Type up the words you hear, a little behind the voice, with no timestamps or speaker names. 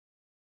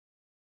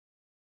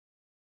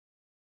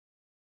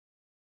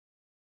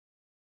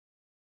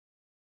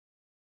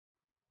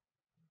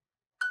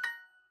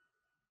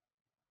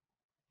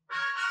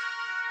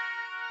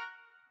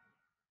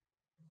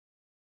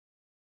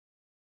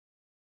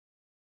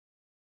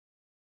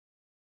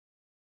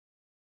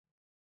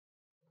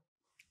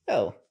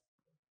Oh,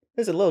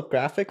 there's a little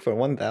graphic for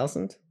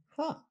 1000?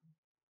 Huh.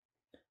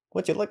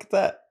 Would you look at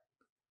that?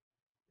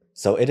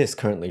 So it is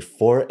currently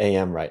 4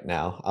 a.m. right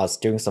now. I was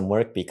doing some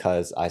work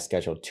because I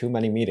scheduled too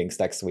many meetings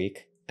next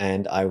week,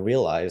 and I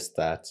realized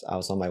that I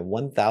was on my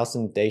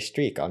 1000 day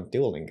streak on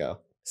Duolingo.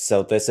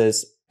 So this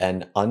is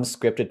an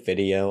unscripted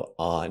video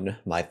on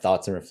my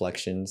thoughts and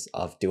reflections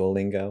of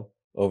Duolingo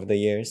over the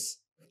years.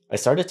 I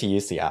started to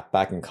use the app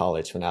back in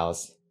college when I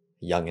was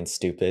young and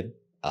stupid.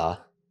 Now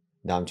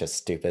I'm just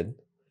stupid.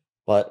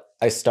 But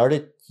I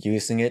started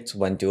using it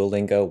when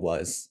Duolingo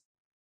was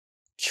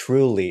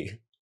truly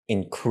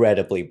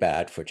incredibly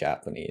bad for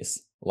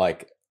Japanese.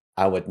 Like,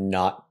 I would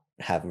not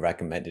have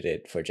recommended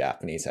it for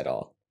Japanese at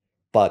all.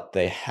 But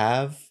they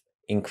have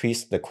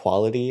increased the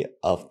quality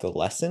of the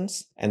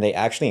lessons, and they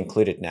actually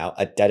included now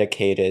a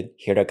dedicated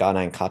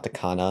hiragana and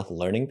katakana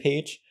learning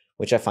page,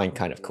 which I find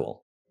kind of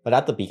cool. But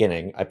at the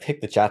beginning, I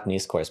picked the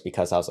Japanese course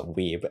because I was a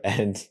weeb,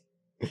 and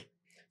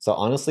so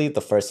honestly,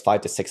 the first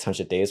 5 to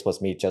 600 days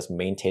was me just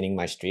maintaining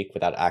my streak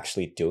without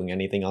actually doing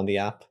anything on the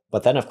app.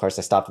 But then of course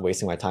I stopped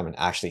wasting my time and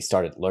actually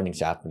started learning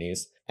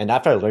Japanese. And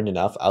after I learned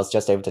enough, I was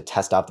just able to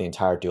test out the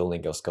entire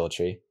Duolingo skill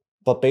tree.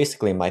 But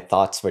basically my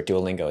thoughts for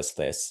Duolingo is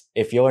this.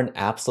 If you're an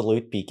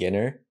absolute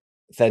beginner,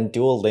 then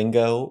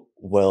Duolingo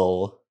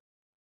will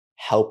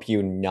help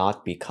you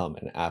not become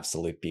an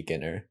absolute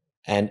beginner.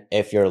 And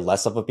if you're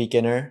less of a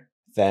beginner,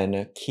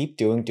 then keep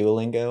doing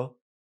Duolingo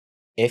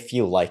if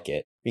you like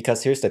it.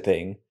 Because here's the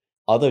thing,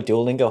 although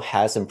Duolingo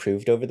has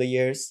improved over the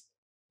years,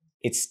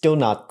 it's still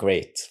not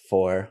great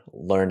for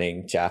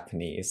learning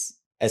Japanese,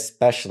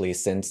 especially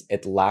since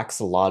it lacks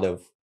a lot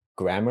of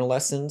grammar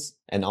lessons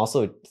and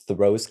also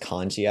throws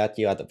kanji at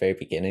you at the very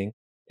beginning.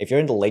 If you're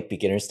in the late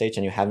beginner stage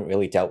and you haven't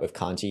really dealt with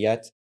kanji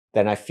yet,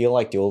 then I feel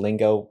like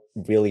Duolingo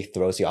really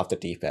throws you off the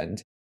deep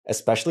end,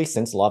 especially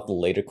since a lot of the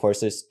later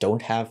courses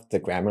don't have the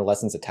grammar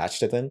lessons attached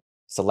to them.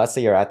 So let's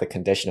say you're at the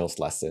conditionals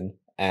lesson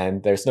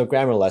and there's no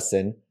grammar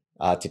lesson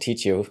to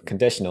teach you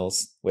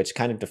conditionals, which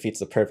kind of defeats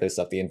the purpose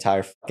of the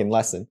entire fucking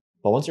lesson.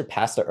 But once you're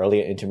past the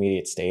early and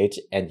intermediate stage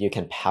and you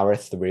can power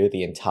through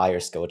the entire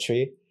skill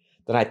tree,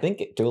 then I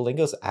think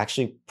Duolingo is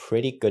actually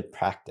pretty good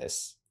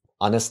practice.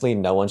 Honestly,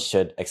 no one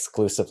should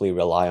exclusively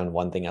rely on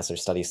one thing as their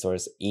study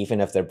source, even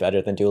if they're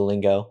better than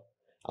Duolingo.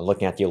 I'm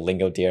looking at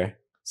Duolingo, dear.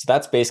 So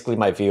that's basically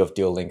my view of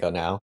Duolingo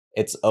now.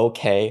 It's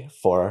okay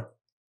for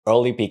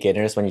early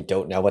beginners when you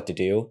don't know what to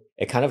do.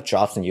 It kind of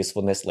drops in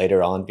usefulness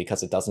later on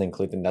because it doesn't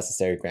include the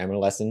necessary grammar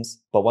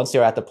lessons. But once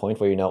you're at the point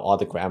where you know all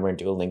the grammar in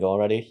Duolingo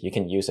already, you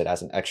can use it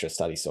as an extra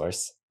study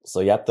source. So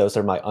yep, those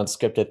are my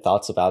unscripted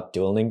thoughts about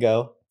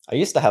Duolingo. I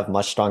used to have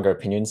much stronger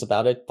opinions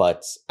about it,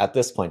 but at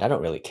this point, I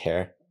don't really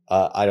care.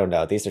 I don't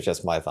know, these are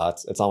just my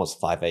thoughts. It's almost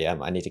 5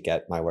 a.m. I need to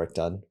get my work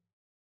done.